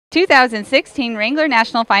2016 Wrangler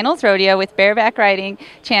National Finals Rodeo with bareback riding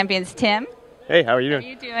champions Tim. Hey, how are you doing? How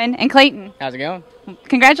are you doing? And Clayton. How's it going?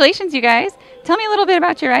 Congratulations, you guys. Tell me a little bit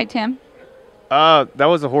about your ride, Tim. That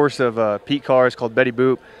was a horse of Pete Carr's called Betty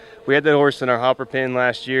Boop. We had that horse in our hopper pen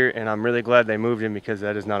last year, and I'm really glad they moved him because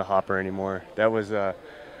that is not a hopper anymore. That was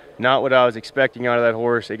not what I was expecting out of that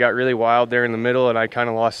horse. It got really wild there in the middle, and I kind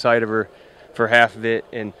of lost sight of her for half of it.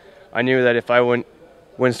 And I knew that if I wouldn't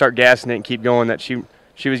start gassing it and keep going, that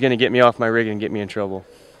she was going to get me off my rig and get me in trouble.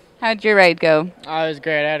 How'd your ride go? Oh, it was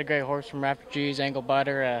great. I had a great horse from Rapid G's, Ankle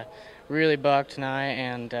Butter. Really bucked tonight,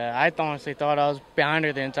 and I honestly thought I was behind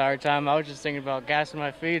her the entire time. I was just thinking about gassing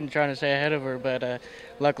my feet and trying to stay ahead of her, but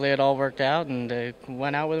luckily it all worked out and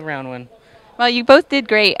went out with a round win. Well, you both did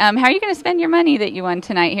great. How are you going to spend your money that you won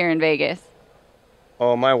tonight here in Vegas?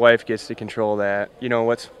 Oh, my wife gets to control that. You know,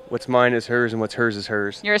 what's mine is hers, and what's hers is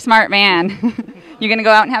hers. You're a smart man. You going to go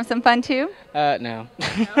out and have some fun too? No.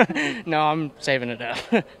 No, I'm saving it up.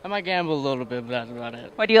 I might gamble a little bit, but that's about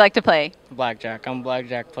it. What do you like to play? Blackjack. I'm a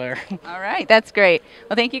blackjack player. All right, that's great.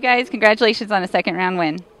 Well, thank you guys. Congratulations on a second round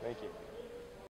win.